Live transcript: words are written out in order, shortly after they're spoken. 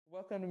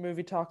Welcome to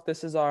Movie Talk.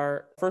 This is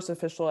our first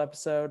official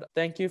episode.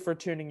 Thank you for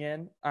tuning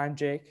in. I'm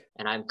Jake.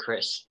 And I'm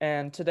Chris.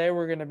 And today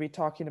we're going to be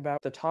talking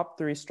about the top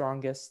 3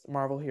 strongest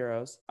Marvel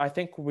heroes. I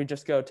think we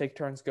just take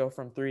turns, go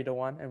from 3 to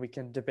 1, and we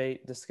can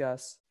debate,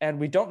 discuss. And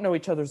we don't know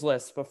each other's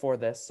lists before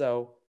this,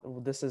 so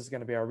this is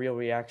going to be our real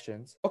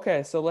reactions.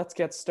 Okay, so let's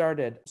get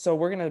started. So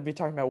we're going to be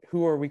talking about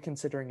who are we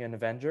considering an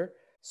Avenger.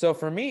 So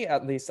for me,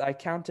 at least, I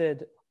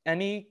counted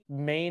any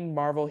main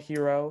Marvel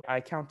hero.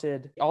 I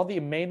counted all the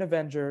main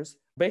Avengers,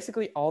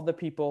 basically all the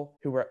people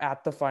who were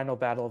at the final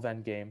battle of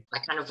Endgame. I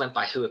kind of went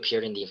by who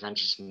appeared in the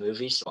Avengers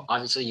movies. So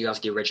obviously you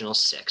have the original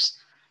 6,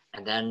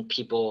 and then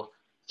people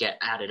get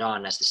added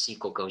on as the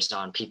sequel goes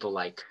on. People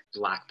like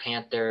Black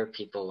Panther,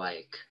 people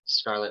like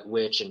Scarlet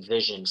Witch and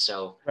Vision.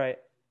 So Right.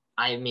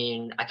 I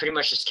mean, I pretty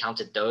much just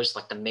counted those,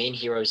 like the main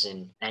heroes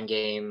in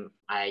Endgame.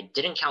 I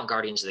didn't count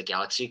Guardians of the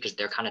Galaxy because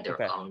they're kind of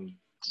their own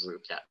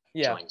group that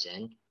joins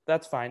in.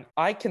 That's fine.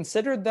 I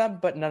considered them,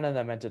 but none of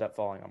them ended up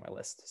falling on my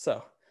list.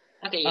 So,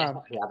 okay, yeah,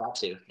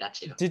 that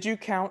too. Did you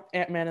count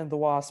Ant-Man and the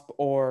Wasp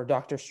or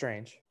Doctor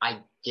Strange? I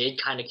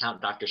did kind of count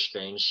Doctor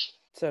Strange.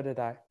 So did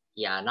I.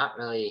 Yeah, not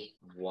really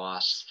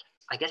Wasp.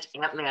 I guess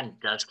Ant-Man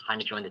does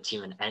kind of join the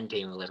team in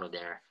Endgame a little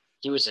there.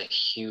 He was a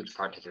huge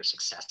part of their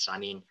success. I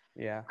mean,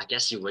 yeah, I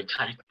guess you would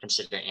kind of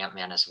consider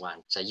Ant-Man as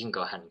one. So you can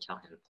go ahead and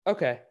count him.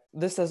 Okay.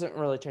 This doesn't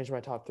really change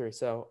my top 3.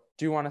 So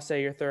do you want to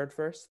say your third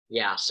first?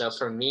 Yeah. So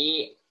for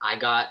me, I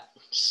got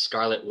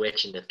Scarlet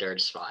Witch in the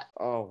 3rd spot.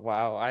 Oh,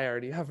 wow. I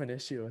already have an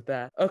issue with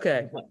that.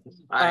 Okay. All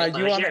right.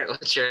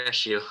 What's your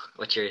issue?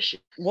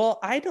 Well,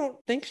 I don't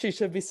think she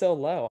should be so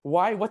low.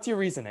 Why? What's your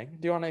reasoning?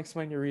 Do you want to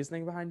explain your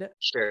reasoning behind it?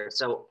 Sure.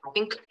 So I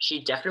think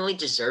she definitely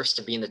deserves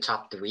to be in the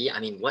top 3. I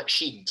mean, what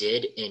she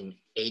did in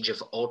Age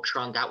of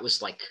Ultron, that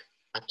was like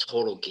a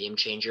total game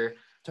changer.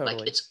 Totally.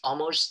 Like it's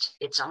almost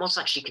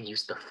like she can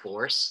use the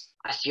Force.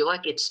 I feel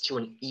like it's to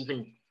an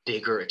even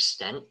bigger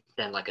extent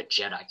than like a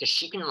Jedi, because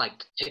she can like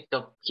pick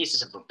up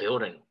pieces of a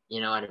building. You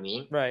know what I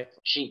mean? Right.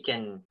 She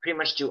can pretty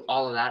much do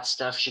all of that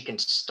stuff. She can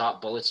stop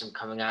bullets from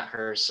coming at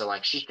her. So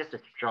like she's just a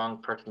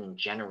strong person in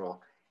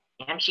general,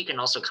 and she can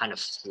also kind of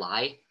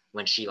fly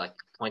when she like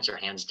points her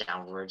hands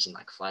downwards and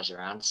like flies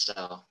around.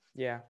 So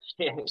yeah,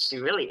 she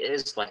really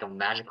is like a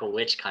magical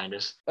witch, kind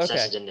of.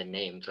 Says it in the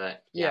name,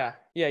 but yeah,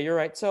 you're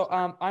right. So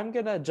I'm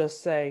gonna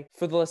just say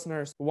for the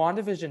listeners,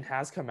 WandaVision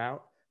has come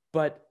out,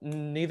 but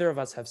neither of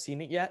us have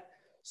seen it yet.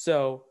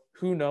 So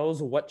who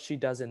knows what she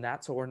does in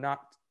that? So we're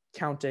not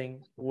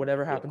counting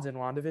whatever happens in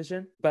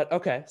WandaVision. But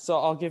okay, so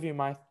I'll give you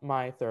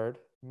my third.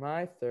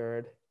 My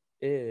third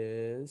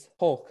is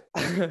Hulk.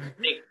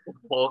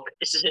 Hulk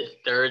is the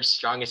 3rd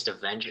strongest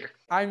Avenger.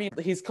 I mean,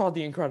 he's called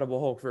the Incredible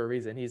Hulk for a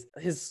reason.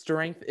 His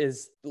strength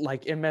is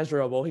like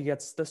immeasurable. He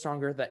gets the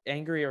stronger, the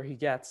angrier he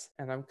gets,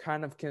 and I'm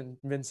kind of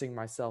convincing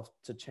myself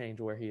to change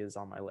where he is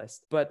on my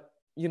list. But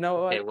you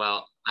know what? Okay,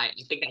 well, I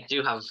think I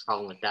do have a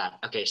problem with that.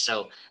 Okay,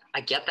 so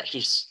I get that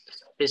he's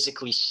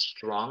physically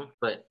strong,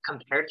 but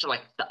compared to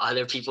like the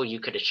other people you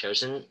could have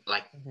chosen,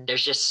 like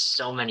there's just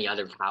so many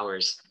other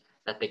powers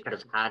that they could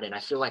have had, and I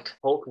feel like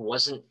Hulk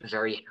wasn't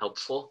very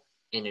helpful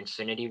in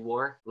Infinity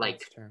War.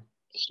 Like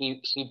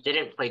he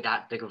didn't play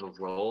that big of a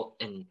role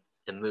in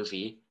the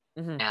movie,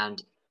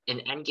 and in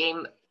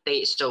Endgame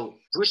so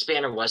Bruce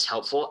Banner was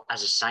helpful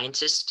as a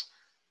scientist,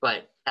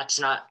 but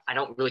that's not. I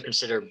don't really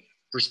consider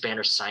Bruce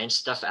Banner's science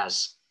stuff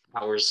as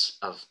powers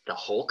of the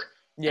Hulk.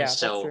 Yeah, and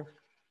so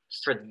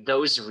that's true. For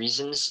those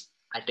reasons,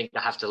 I think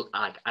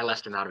I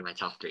left him out of my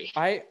top 3.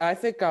 I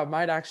think I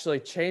might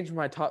actually change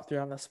my top 3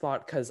 on the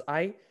spot, because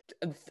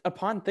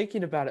upon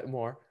thinking about it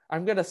more,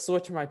 I'm going to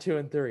switch my 2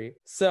 and 3.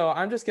 So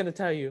I'm just going to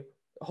tell you,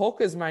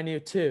 Hulk is my new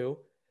 2,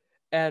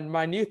 and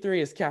my new 3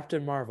 is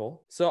Captain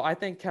Marvel. So I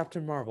think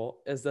Captain Marvel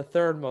is the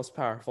 3rd most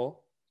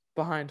powerful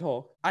behind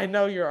Hulk. I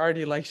know you're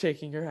already like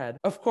shaking your head.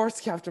 Of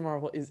course, Captain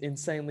Marvel is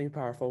insanely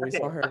powerful. We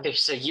saw her. Okay,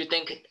 so you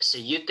think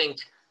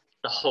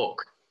the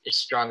Hulk is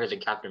stronger than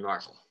Captain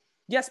Marvel?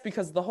 Yes,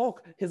 because the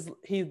Hulk,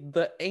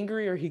 the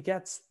angrier he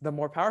gets, the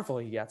more powerful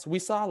he gets. We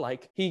saw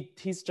like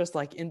he's just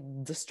like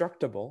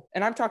indestructible.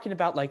 And I'm talking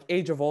about like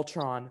Age of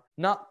Ultron,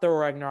 not Thor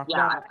Ragnarok.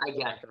 Yeah,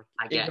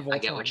 I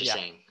get what you're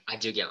saying. I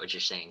do get what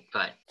you're saying,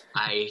 but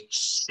I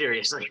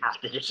seriously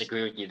have to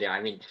disagree with you there.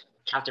 I mean,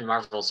 Captain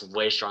Marvel's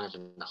way stronger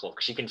than the Hulk.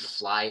 She can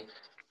fly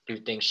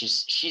through things.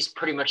 She's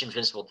pretty much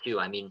invincible too.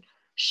 I mean,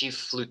 she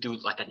flew through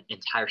like an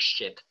entire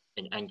ship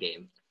in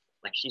Endgame.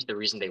 Like she's the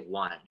reason they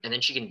won. And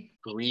then she can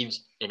breathe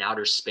in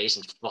outer space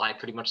and fly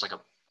pretty much like a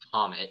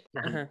comet.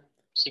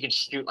 She can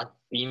shoot like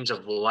beams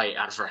of light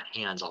out of her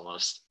hands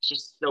almost.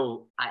 She's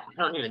so I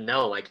don't even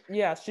know. Like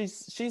yeah,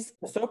 she's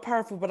so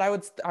powerful. But I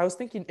was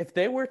thinking, if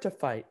they were to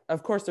fight,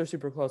 of course they're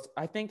super close.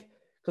 I think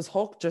because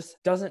Hulk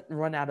just doesn't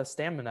run out of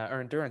stamina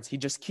or endurance. He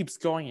just keeps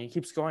going and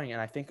keeps going.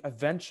 And I think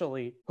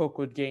eventually Hulk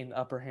would gain the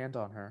upper hand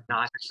on her. No,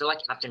 I feel like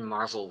Captain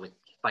Marvel would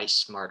fight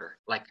smarter.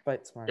 Like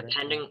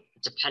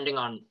depending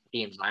on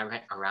the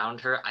environment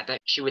around her, I bet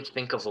she would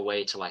think of a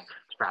way to like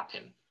trap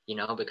him,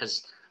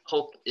 because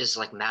Hulk is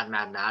like mad,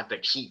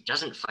 but he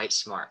doesn't fight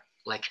smart.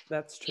 Like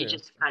That's he true.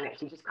 just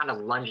kind of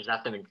lunges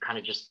at them and kind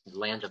of just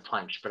lands a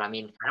punch. But I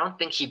mean, I don't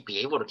think he'd be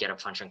able to get a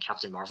punch on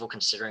Captain Marvel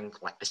considering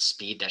like the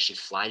speed that she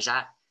flies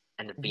at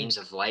and the Mhm. beams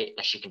of light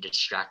that she can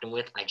distract him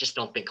with. I just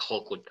don't think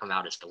Hulk would come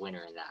out as the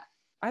winner in that.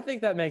 I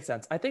think that makes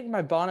sense. I think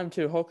my bottom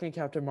two, Hulk and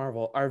Captain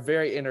Marvel, are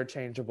very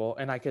interchangeable,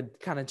 and I could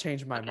kind of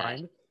change my Okay.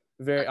 mind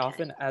very Okay.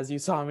 often, as you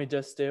saw me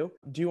just do.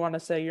 Do you want to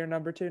say your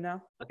number two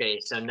now? Okay.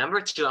 So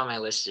number two on my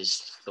list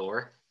is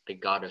Thor, the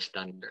God of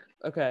Thunder.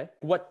 Okay.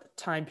 What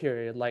time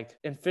period? Like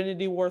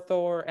Infinity War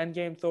Thor,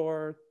 Endgame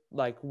Thor?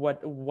 Like what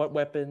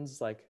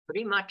weapons? Like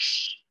Pretty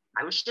much,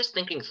 I was just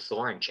thinking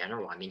Thor in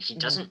general. I mean, he Mhm.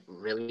 doesn't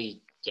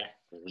really get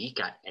weak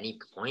at any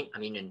point. I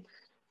mean,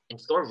 in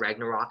Thor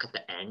Ragnarok at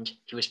the end,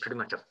 he was pretty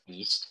much a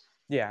beast.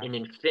 Yeah, In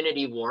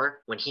Infinity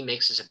War, when he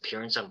makes his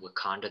appearance on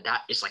Wakanda,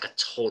 that is like a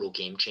total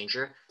game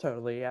changer.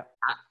 totally. Yeah.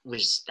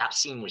 That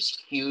scene was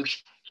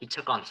huge. He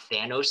took on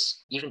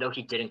Thanos, even though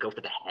he didn't go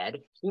for the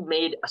head. He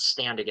made a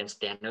stand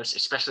against Thanos,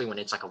 especially when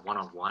it's like a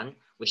one-on-one,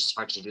 which is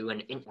hard to do.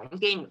 And in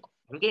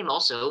Endgame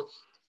also,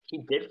 he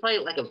did play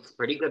like a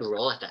pretty good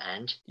role at the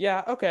end.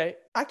 Yeah, okay.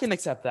 I can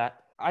accept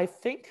that. I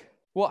think,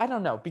 well, I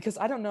don't know, because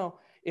I don't know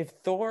if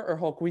Thor or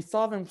Hulk, we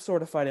saw them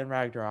sort of fight in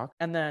Ragnarok,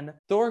 and then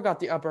Thor got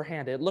the upper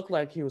hand. It looked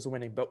like he was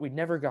winning, but we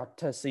never got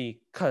to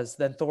see, because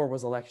then Thor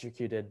was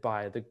electrocuted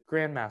by the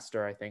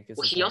Grandmaster, I think is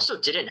Well, his he name. also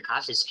didn't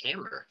have his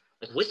hammer.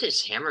 Like with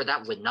his hammer,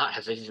 that would not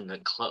have even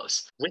been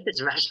close. With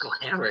his magical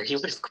hammer, he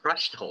would have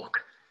crushed Hulk.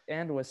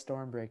 And with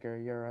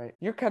Stormbreaker, you're right.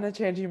 You're kind of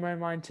changing my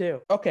mind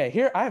too. Okay,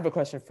 here, I have a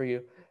question for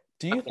you.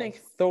 Do you Okay, think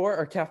Thor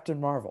or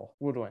Captain Marvel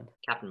would win?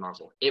 Captain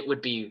Marvel. It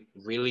would be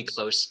really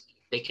close.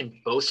 They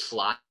can both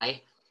fly.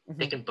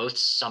 They Mhm. can both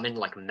summon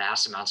like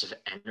mass amounts of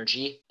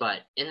energy,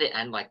 but in the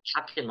end, like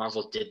Captain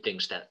Marvel did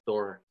things that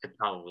Thor could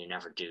probably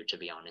never do, to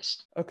be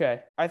honest.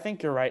 Okay, I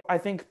think you're right. I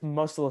think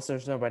most of the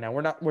listeners know by now.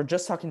 We're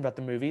just talking about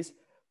the movies,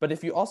 but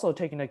if you also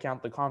take into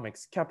account the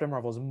comics, Captain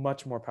Marvel is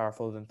much more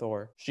powerful than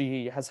Thor.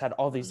 She has had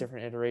all these Mm.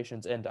 different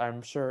iterations, and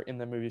I'm sure in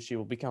the movies she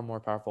will become more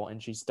powerful,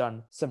 and she's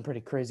done some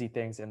pretty crazy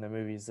things in the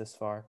movies this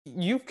far.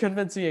 You've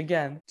convinced me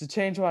again to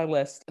change my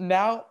list.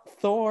 Now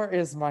Thor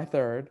is my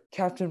third,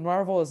 Captain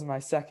Marvel is my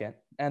second,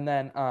 and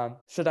then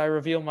should I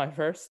reveal my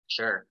first?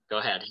 Sure, go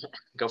ahead,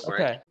 go for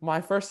it. Okay, my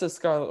first is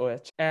Scarlet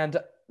Witch, and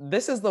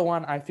this is the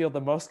one I feel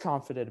the most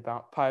confident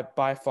about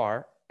by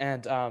far.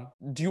 And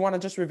do you want to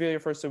just reveal your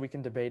first so we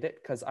can debate it?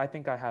 Because I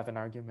think I have an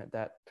argument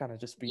that kind of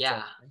just beats Yeah,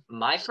 everything.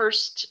 my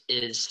first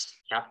is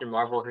Captain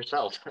Marvel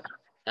herself.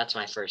 That's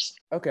my first.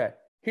 Okay,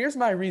 here's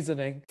my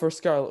reasoning for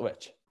Scarlet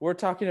Witch. We're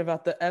talking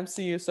about the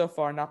MCU so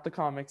far, not the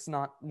comics,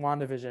 not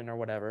WandaVision or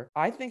whatever.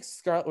 I think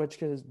Scarlet Witch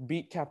could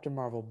beat Captain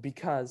Marvel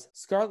because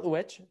Scarlet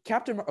Witch,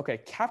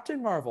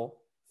 Captain Marvel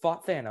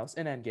fought Thanos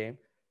in Endgame.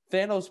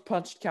 Thanos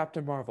punched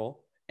Captain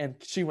Marvel and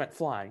she went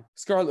flying.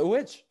 Scarlet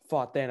Witch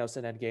fought Thanos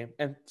in Endgame,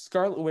 and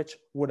Scarlet Witch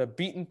would have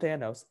beaten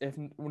Thanos if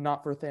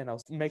not for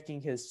Thanos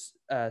making his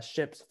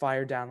ships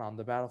fire down on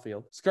the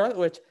battlefield. Scarlet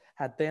Witch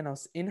had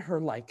Thanos in her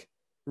like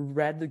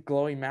red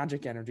glowing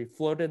magic energy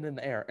floated in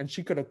the air, and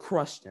she could have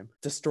crushed him,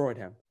 destroyed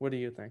him. What do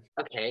you think?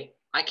 Okay,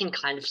 I can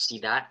kind of see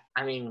that.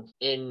 I mean,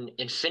 in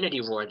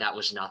Infinity War, that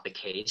was not the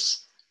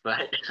case,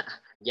 but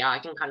yeah, I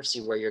can kind of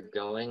see where you're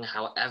going.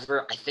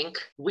 However, I think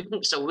we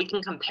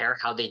can compare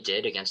how they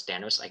did against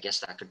Thanos. I guess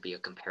that could be a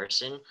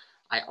comparison.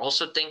 I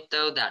also think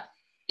though that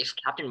if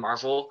Captain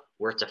Marvel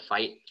were to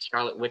fight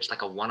Scarlet Witch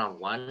like a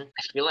one-on-one,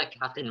 I feel like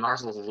Captain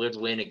Marvel would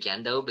win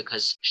again though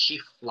because she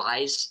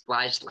flies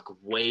like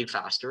way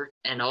faster.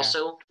 And Yeah,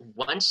 also,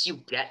 once you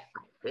get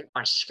a hit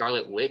on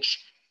Scarlet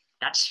Witch,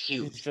 that's she's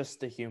huge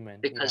just a human.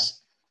 Yeah,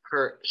 because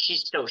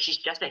she's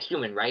just a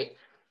human, right?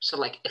 So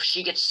like if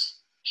she gets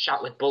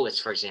shot with bullets,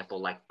 for example,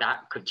 like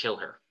that could kill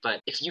her.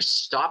 But if you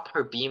stop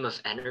her beam of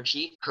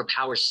energy, her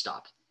powers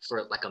stop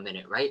for like a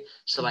minute, right?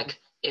 So Mhm. like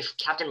if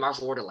Captain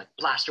Marvel were to like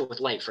blast her with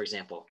light, for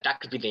example, that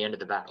could be the end of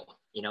the battle.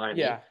 You know what I mean?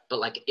 Yeah. But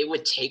like it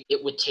would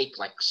take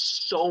like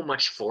so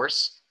much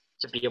force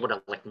to be able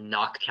to like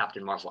knock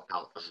Captain Marvel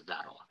out of the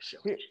battle, I feel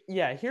like.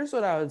 Yeah, here's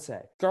what I would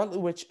say. Scarlet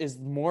Witch is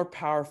more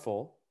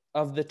powerful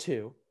of the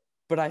two,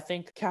 but I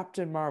think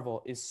Captain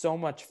Marvel is so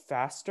much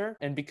faster,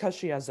 and because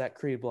she has that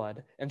Kree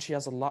blood and she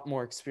has a lot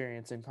more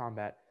experience in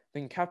combat, I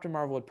think Captain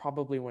Marvel would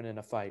probably win in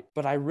a fight.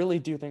 But I really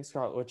do think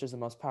Scarlet Witch is the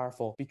most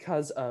powerful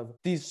because of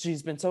these.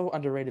 She's been so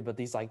underrated, but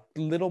these like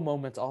little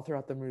moments all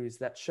throughout the movies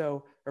that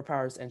show her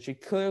powers, and she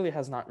clearly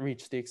has not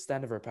reached the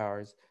extent of her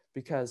powers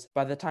because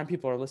by the time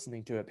people are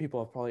listening to it, people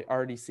have probably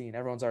already seen,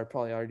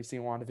 probably already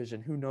seen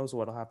WandaVision. Who knows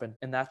what'll happen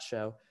in that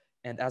show?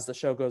 And as the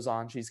show goes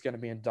on, she's going to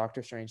be in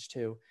Doctor Strange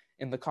too.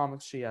 In the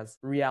comics, she has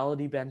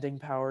reality bending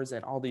powers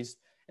and all these.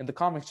 In the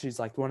comics, she's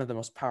like one of the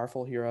most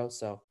powerful heroes.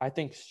 So I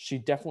think she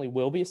definitely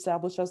will be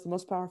established as the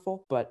most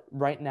powerful. But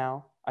right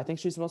now, I think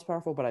she's the most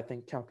powerful, but I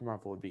think Captain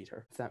Marvel would beat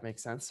her, if that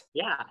makes sense.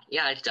 Yeah,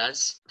 yeah, it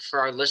does. For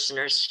our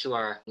listeners who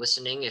are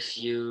listening, if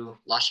you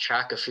lost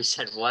track of who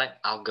said what,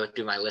 I'll go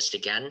through my list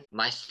again.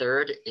 My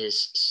third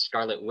is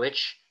Scarlet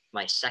Witch,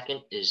 my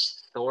second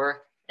is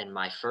Thor, and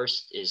my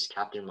first is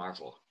Captain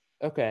Marvel.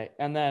 Okay,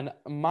 and then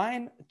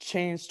mine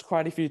changed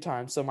quite a few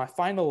times. So my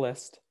final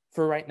list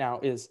for right now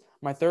is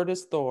my third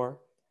is Thor,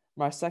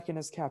 my second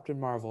is Captain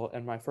Marvel,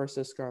 and my first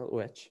is Scarlet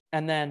Witch.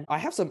 And then I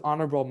have some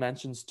honorable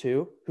mentions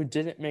too, who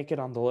didn't make it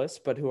on the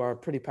list, but who are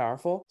pretty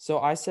powerful. So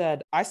I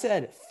said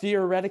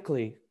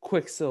theoretically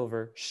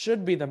Quicksilver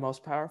should be the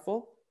most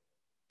powerful,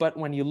 but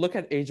when you look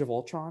at Age of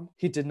Ultron,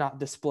 he did not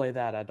display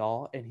that at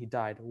all, and he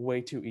died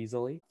way too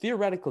easily.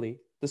 Theoretically,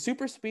 the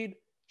super speed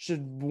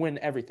should win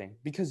everything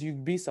because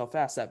you'd be so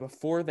fast that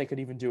before they could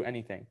even do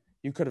anything,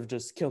 you could have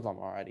just killed them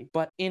already.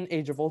 But in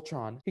Age of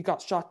Ultron, he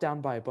got shot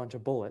down by a bunch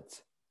of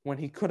bullets when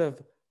he could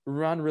have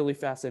run really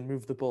fast and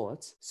move the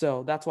bullets.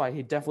 So that's why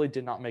he definitely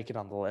did not make it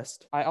on the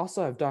list. I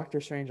also have Doctor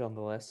Strange on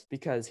the list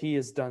because he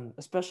has done,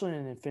 especially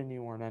in Infinity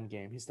War and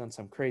Endgame, he's done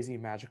some crazy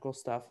magical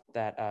stuff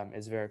that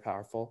is very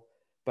powerful.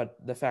 But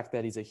the fact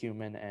that he's a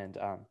human and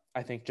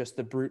I think just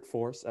the brute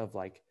force of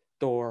like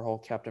Thor,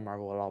 Hulk, Captain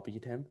Marvel would all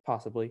beat him,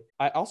 possibly.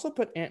 I also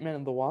put Ant-Man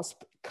and the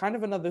Wasp, kind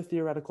of another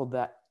theoretical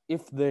that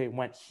if they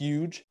went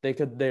huge,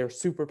 they're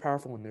super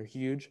powerful when they're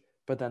huge,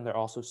 but then they're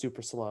also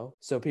super slow.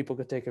 So people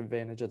could take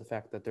advantage of the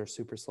fact that they're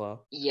super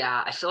slow.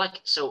 Yeah, I feel like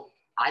so.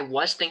 I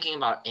was thinking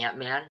about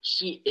Ant-Man.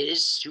 He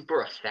is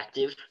super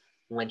effective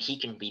when he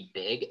can be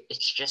big.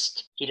 It's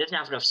just he doesn't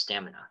have enough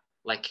stamina.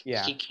 Like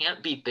Yeah. he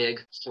can't be big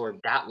for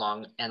that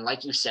long. And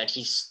like you said,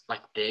 he's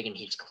like big and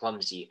he's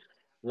clumsy.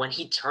 When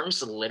he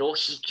turns little,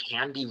 he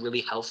can be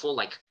really helpful,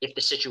 like if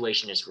the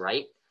situation is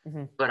right.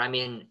 Mm-hmm. But I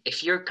mean,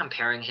 if you're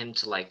comparing him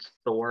to like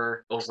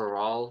Thor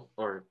overall,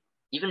 or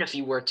even if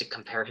you were to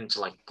compare him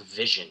to like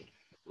Vision,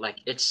 like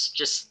it's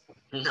just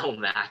no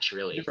match You're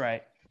really.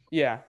 right.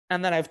 Yeah.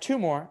 And then I have two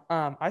more.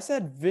 I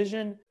said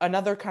Vision,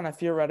 another kind of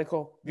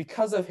theoretical,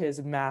 because of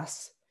his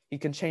mass, he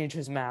can change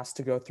his mass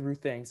to go through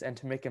things and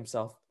to make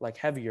himself like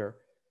heavier.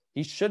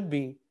 He should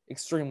be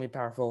extremely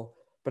powerful,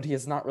 but he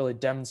has not really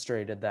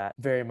demonstrated that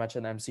very much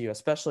in the MCU,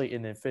 especially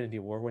in Infinity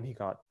War when he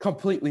got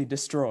completely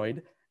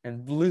destroyed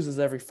and loses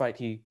every fight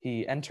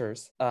he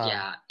enters.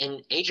 Yeah,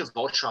 in Age of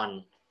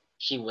Ultron,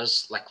 he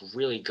was like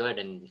really good,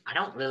 and I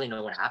don't really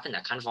know what happened.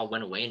 That kind of all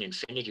went away in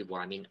Infinity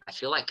War. I mean, I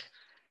feel like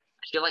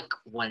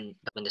when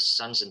the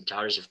sons and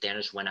daughters of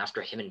Thanos went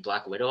after him and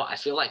Black Widow, I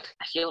feel like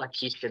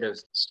he should have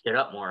stood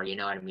up more. You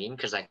know what I mean?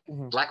 Because like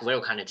Mhm. Black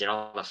Widow kind of did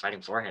all the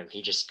fighting for him.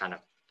 He just kind of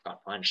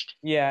got punched.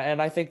 Yeah,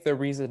 and I think the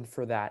reason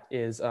for that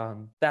is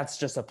that's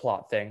just a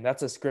plot thing.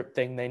 That's a script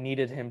thing. They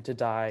needed him to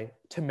die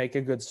to make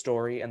a good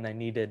story, and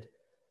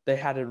they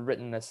had it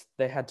written this.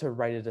 They had to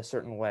write it a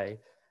certain way,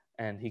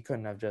 and he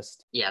couldn't have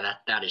just. Yeah,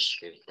 that is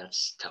true.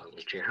 That's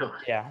totally true.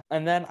 Yeah,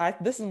 and then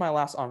this is my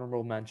last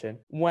honorable mention.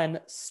 When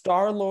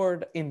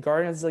Star-Lord in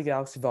Guardians of the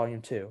Galaxy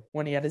Volume 2,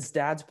 when he had his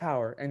dad's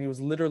power and he was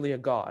literally a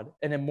god,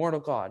 an immortal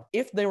god,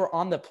 if they were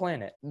on the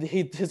planet,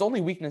 his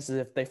only weakness is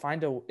if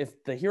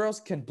the heroes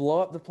can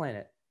blow up the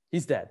planet,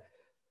 he's dead.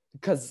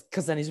 Because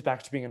then he's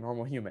back to being a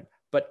normal human.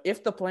 But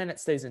if the planet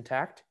stays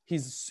intact,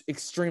 he's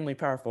extremely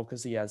powerful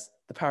because he has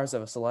the powers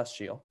of a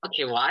celestial.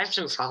 Okay, well, I have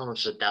some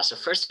problems with that. So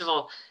first of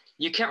all,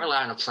 you can't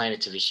rely on a planet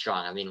to be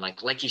strong. I mean,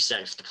 like you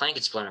said, if the planet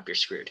gets blown up, you're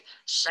screwed.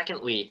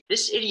 Secondly,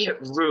 this idiot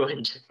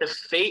ruined the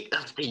fate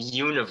of the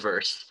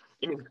universe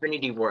in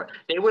Infinity War.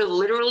 They were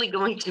literally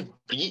going to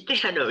beat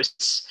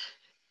Thanos,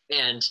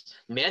 and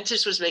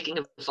Mantis was making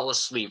him fall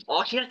asleep.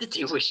 All he had to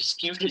do was just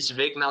keep his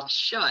big mouth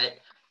shut,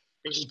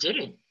 and he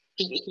didn't.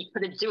 He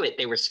couldn't do it.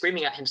 They were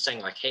screaming at him,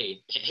 saying like,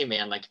 "Hey,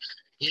 man, like,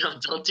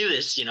 don't do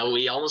this.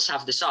 We almost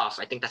have this off."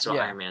 I think that's what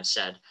Yeah, Iron Man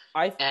said,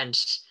 I and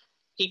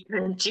he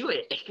couldn't do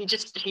it.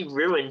 He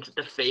ruined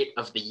the fate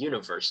of the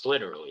universe,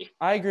 literally.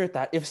 I agree with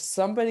that. If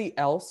somebody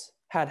else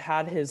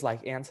had his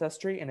like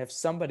ancestry, and if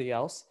somebody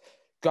else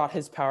got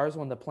his powers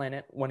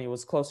when he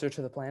was closer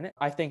to the planet,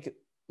 I think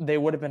they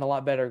would have been a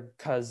lot better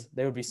because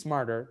they would be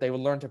smarter. They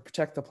would learn to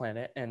protect the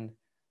planet and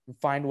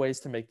find ways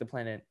to make the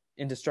planet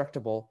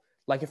indestructible.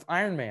 Like if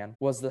Iron Man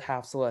was the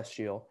half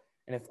celestial,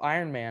 and if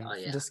Iron Man Oh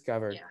yeah,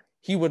 discovered, yeah,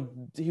 he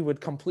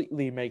would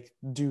completely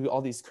do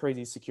all these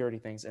crazy security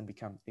things and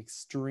become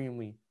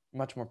extremely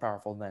much more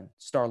powerful than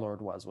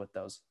Star-Lord was with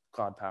those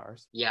god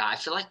powers. yeah. I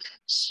feel like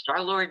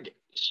Star Lord.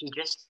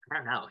 I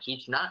don't know.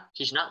 He's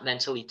not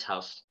mentally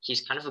tough.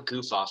 He's kind of a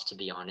goof off, to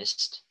be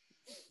honest.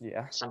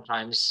 Yeah.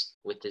 Sometimes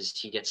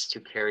he gets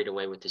too carried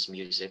away with his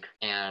music,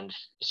 and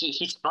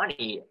he's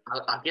funny.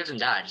 I'll give him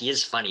that. He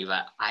is funny,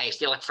 but I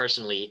feel like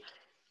personally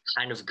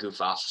kind of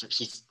goof off.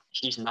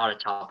 He's not a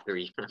top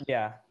three.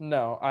 Yeah,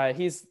 no,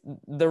 he's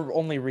the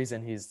only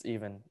reason he's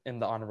even in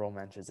the honorable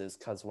mentions is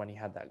because when he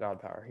had that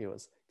god power, he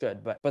was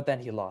good, but then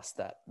he lost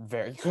that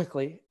very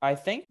quickly. I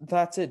think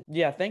that's it.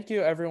 Yeah, thank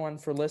you everyone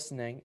for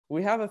listening.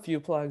 We have a few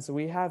plugs.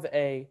 We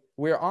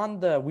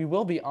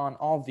will be on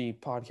all the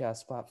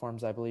podcast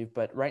platforms, I believe,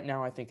 but right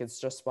now I think it's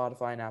just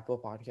Spotify and Apple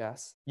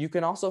Podcasts. You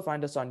can also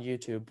find us on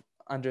YouTube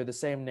under the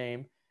same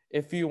name.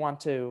 If you want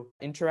to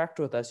interact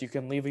with us, you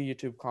can leave a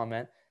YouTube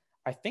comment.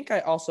 I think I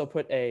also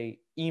put a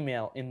new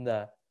email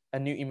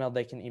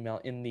they can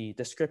email in the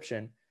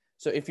description.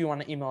 So if you want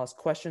to email us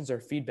questions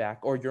or feedback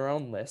or your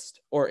own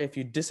list, or if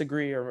you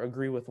disagree or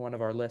agree with one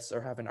of our lists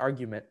or have an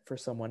argument for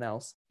someone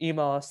else,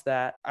 email us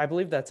that. I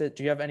believe that's it.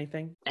 Do you have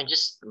anything? And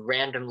just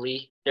randomly,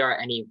 if there are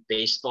any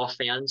baseball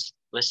fans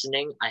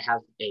listening, I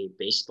have a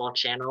baseball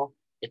channel.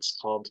 It's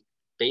called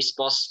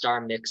Baseball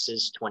Star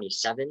Mixes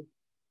 27.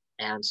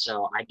 And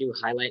so I do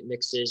highlight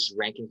mixes,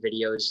 ranking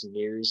videos,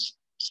 news,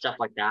 stuff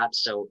like that.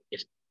 So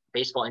if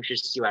baseball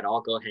interests you at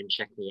all, go ahead and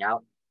check me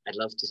out. I'd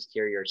love to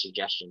hear your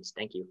suggestions.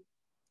 Thank you.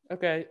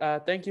 Okay.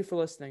 Thank you for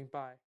listening. Bye.